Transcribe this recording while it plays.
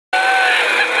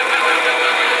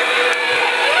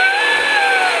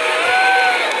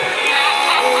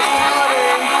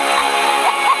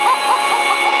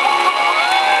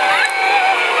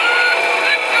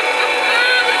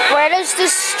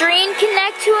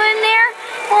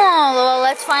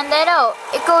find that out.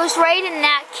 It goes right in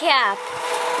that cap.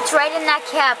 It's right in that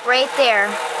cap right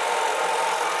there.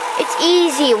 It's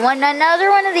easy. When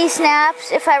another one of these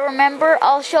snaps, if I remember,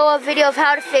 I'll show a video of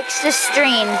how to fix the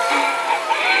screen.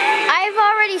 I've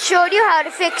already showed you how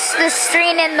to fix the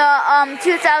screen in the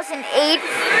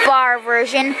 2008 bar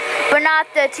version, but not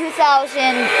the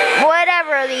 2000,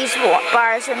 whatever these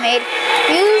bars were made.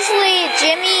 Usually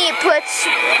Jimmy puts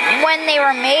when they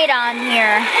were made on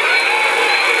here,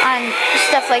 on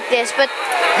stuff like this, but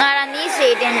not on these,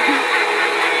 they didn't.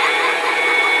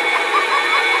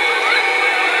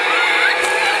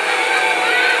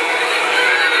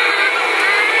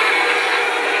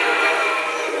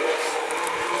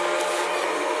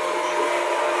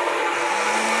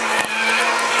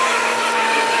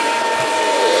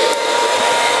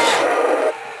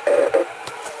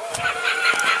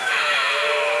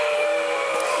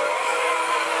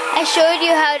 I showed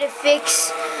you how to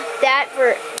fix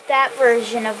that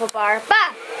version of a bar.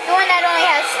 Bah! The one that only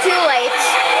has 2 lights,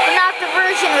 but not the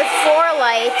version with 4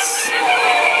 lights.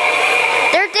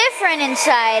 They're different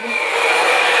inside.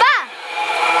 Bah!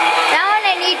 That one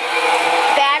I need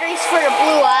batteries for the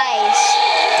blue eyes.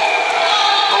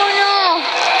 Oh no!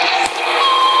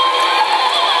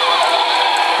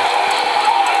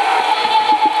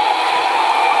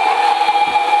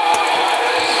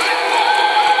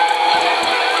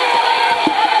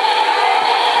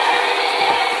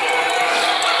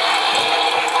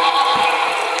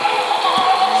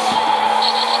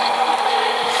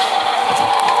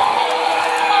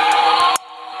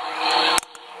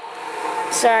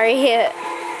 Sorry.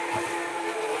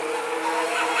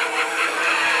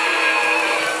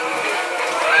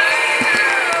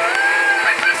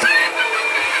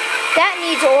 That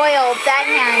needs oil, that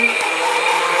hand.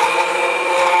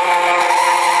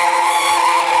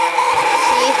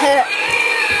 See?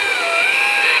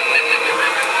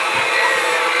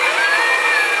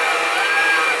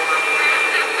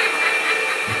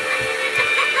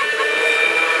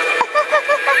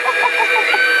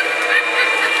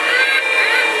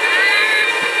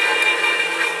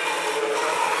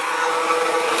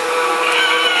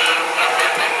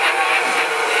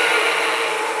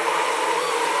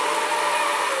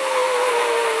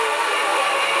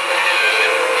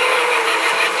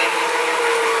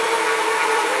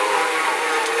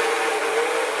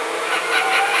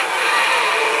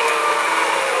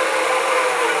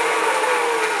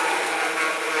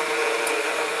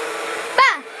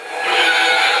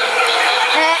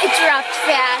 It dropped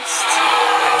fast.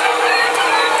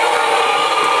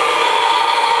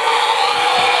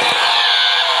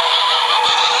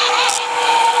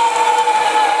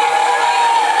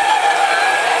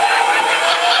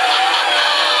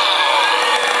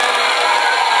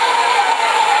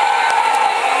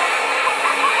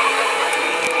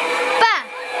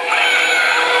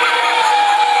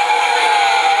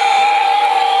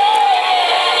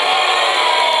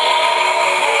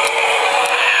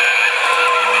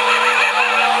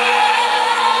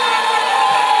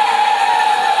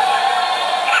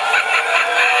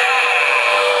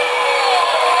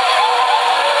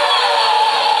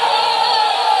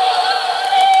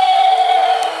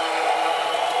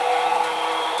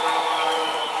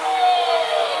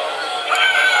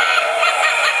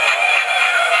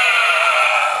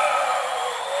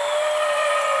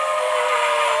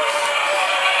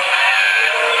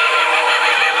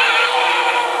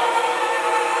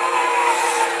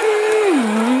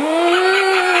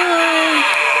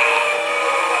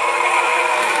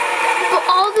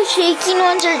 Shaking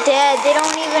ones are dead. They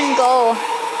don't even go.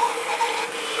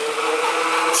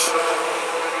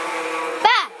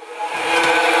 Bah!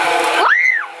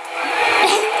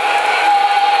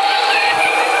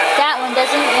 That one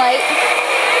doesn't light.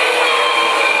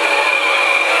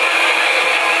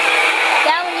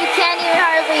 That one you can't even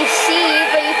hardly see,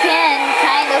 but you can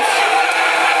kind of.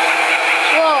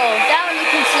 Whoa, that one you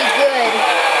can see good.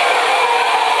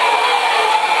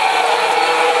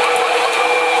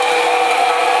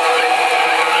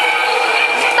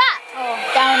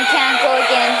 Can't go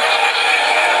again.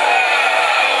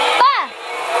 Bah!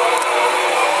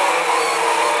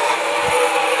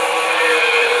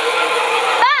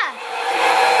 Bah!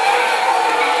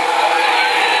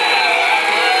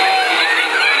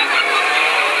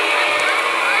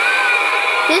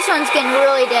 This one's getting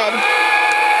really dead.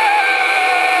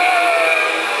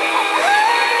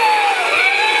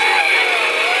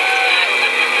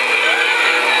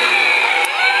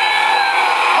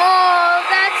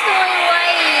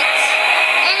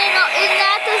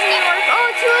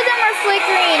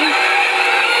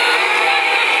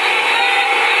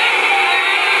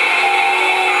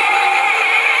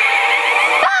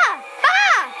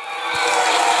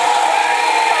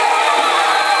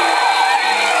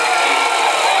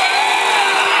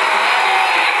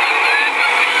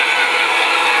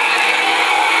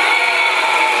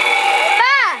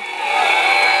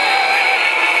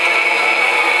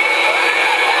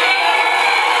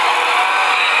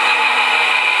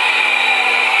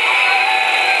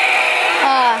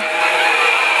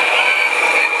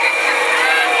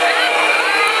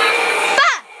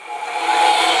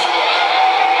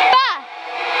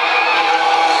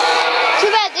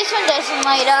 doesn't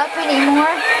light up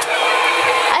anymore.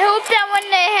 I hope that when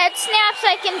the head snaps,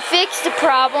 I can fix the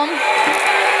problem.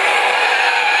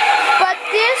 But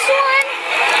this one,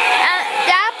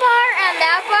 that bar and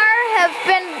that bar have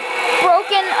been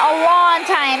broken a long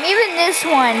time. Even this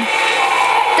one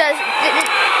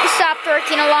stopped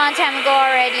working a long time ago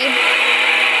already.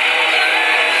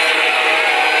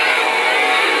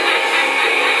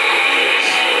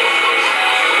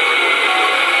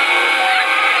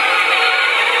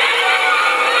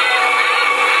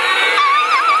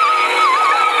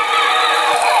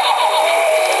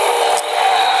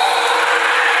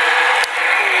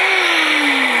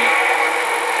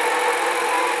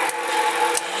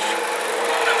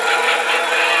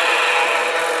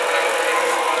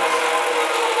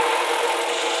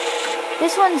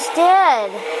 This one's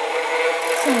dead.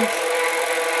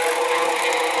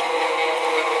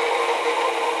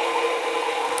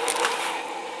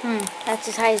 That's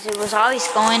as high as it was always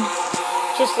going.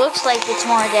 Just looks like it's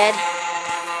more dead.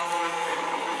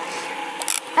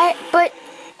 But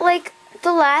like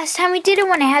the last time we did it,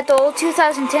 when I had the old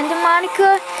 2010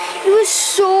 harmonica, it was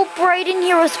so bright in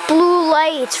here with blue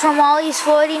lights from all these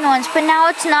floating ones, but now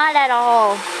it's not at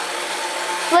all.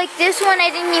 Like this one I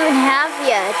didn't even have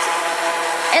yet.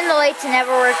 And the lights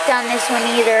never worked on this one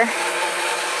either.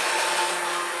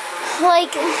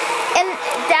 Like, and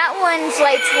that one's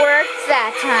lights worked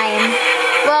that time.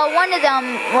 Well, one of them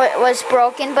was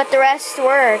broken, but the rest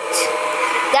worked.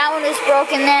 That one was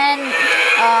broken then,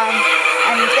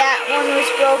 and that one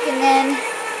was broken then.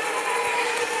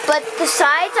 But the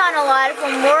sides on a lot of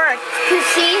them worked. You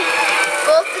see,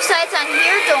 both the sides on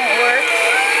here don't work.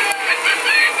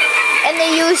 And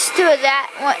they used to that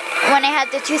when I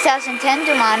had the 2010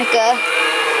 harmonica.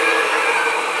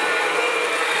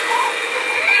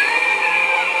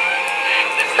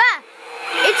 Bah!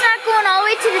 It's not going all the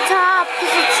way to the top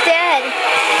because it's dead.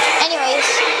 Anyways,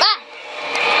 bah!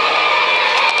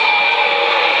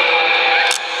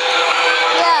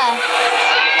 Yeah.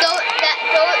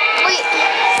 Wait.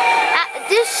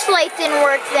 This light didn't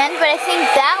work then, but I think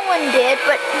that one did,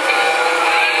 but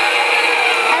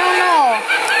I don't know.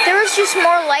 There was just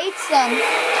more lights then.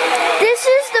 This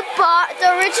is the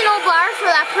original bar for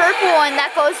that purple one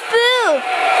that goes boo,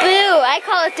 boo. I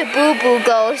call it the boo boo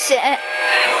ghost. And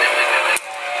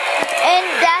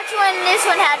that's when this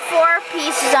one had 4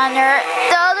 pieces on there.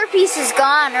 The other piece is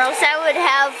gone, or else I would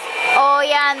have. Oh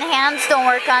yeah, and the hands don't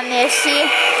work on this. See,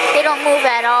 they don't move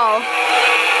at all.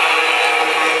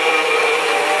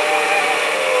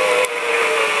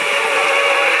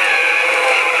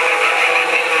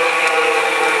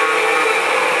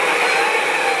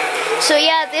 So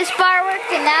yeah, this bar worked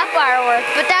and that bar worked,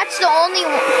 but that's the only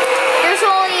one. There's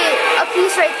only a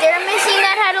piece right there missing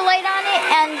that had a light on it,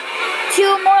 and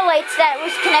 2 more lights that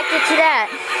was connected to that.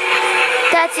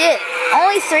 That's it.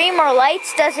 Only 3 more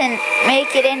lights doesn't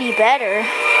make it any better.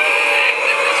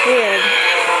 It's weird.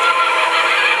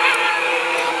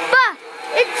 But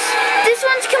this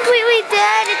one's completely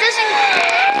dead. It doesn't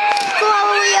go all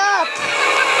the way up.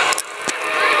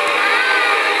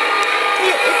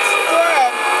 It's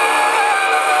dead.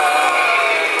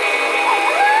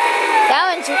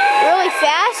 Really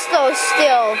fast though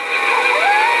still.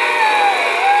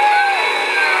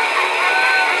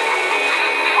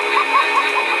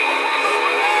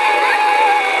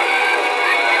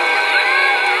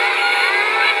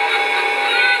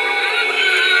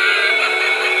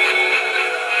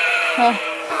 Oh,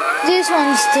 this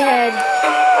one's dead.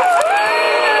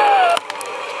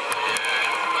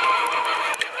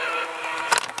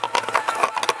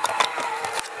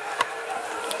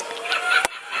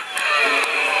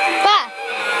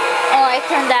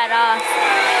 Turn that off.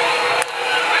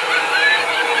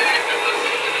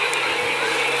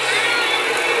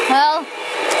 Well,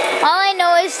 all I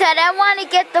know is that I want to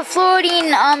get the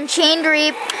floating chain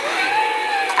reaper.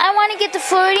 I want to get the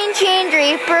floating chain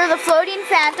reaper, the floating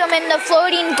phantom, and the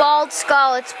floating bald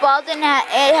skull. It's bald and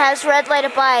it has red light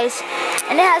up eyes,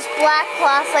 and it has black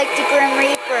cloth like the Grim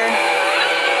Reaper,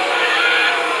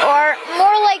 or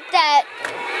more like that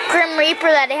Grim Reaper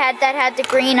that had the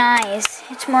green eyes.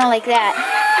 It's more like that.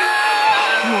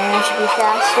 That should be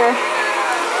faster.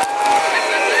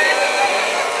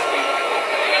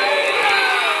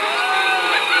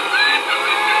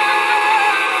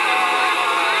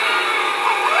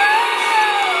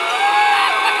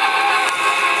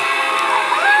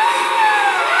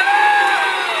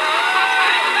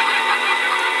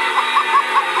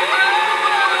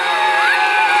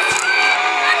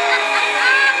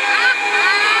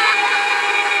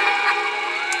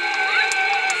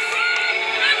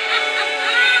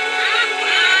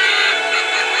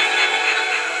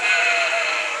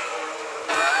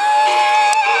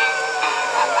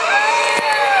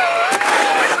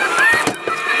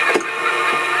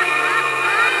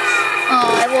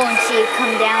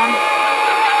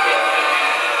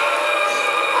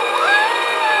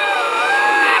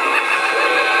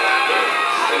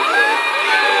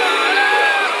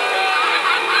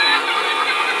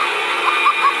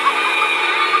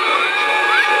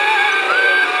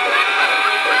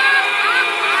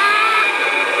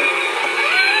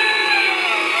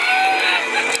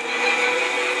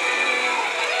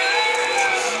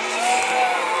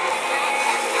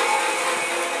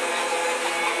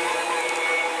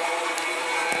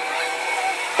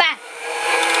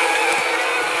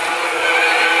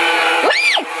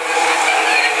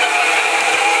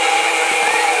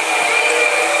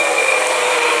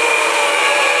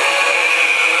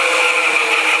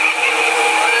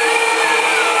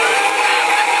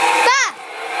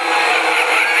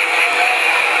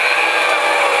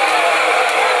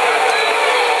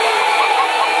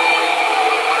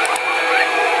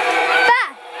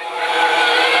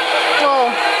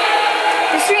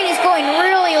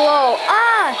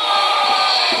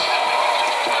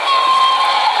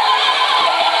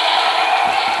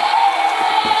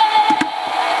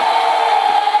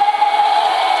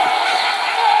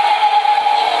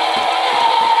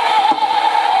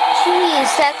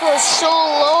 is so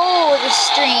low, the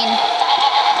screen.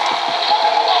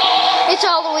 It's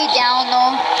all the way down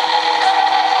though,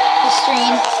 the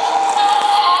screen.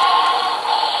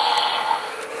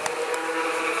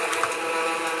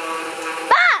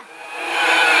 Ah!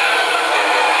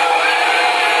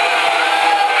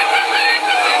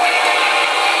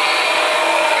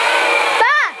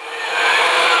 Ah!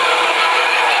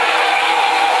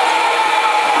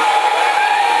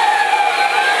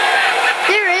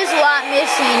 There is a lot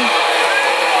missing.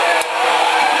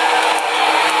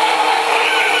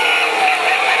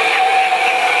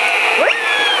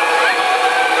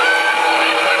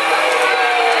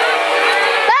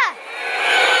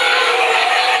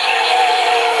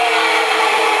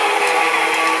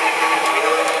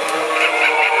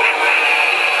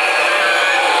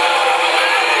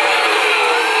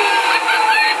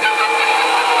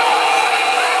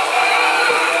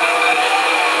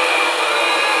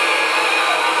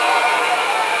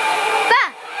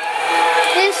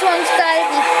 This one's gotta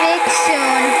be fixed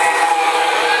soon.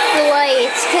 The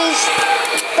lights, because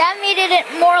that made it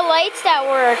more lights that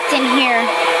worked in here.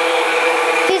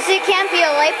 Because it can't be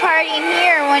a light party in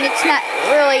here when it's not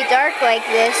really dark like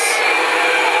this.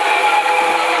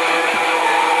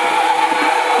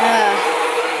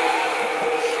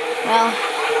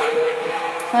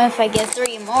 Well, if I get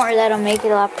 3 more, that'll make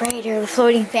it a lot brighter. The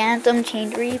Floating Phantom,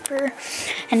 Chained Reaper,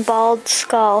 and Bald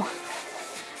Skull.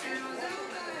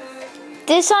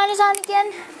 This one is on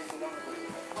again?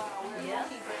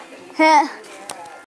 Yeah.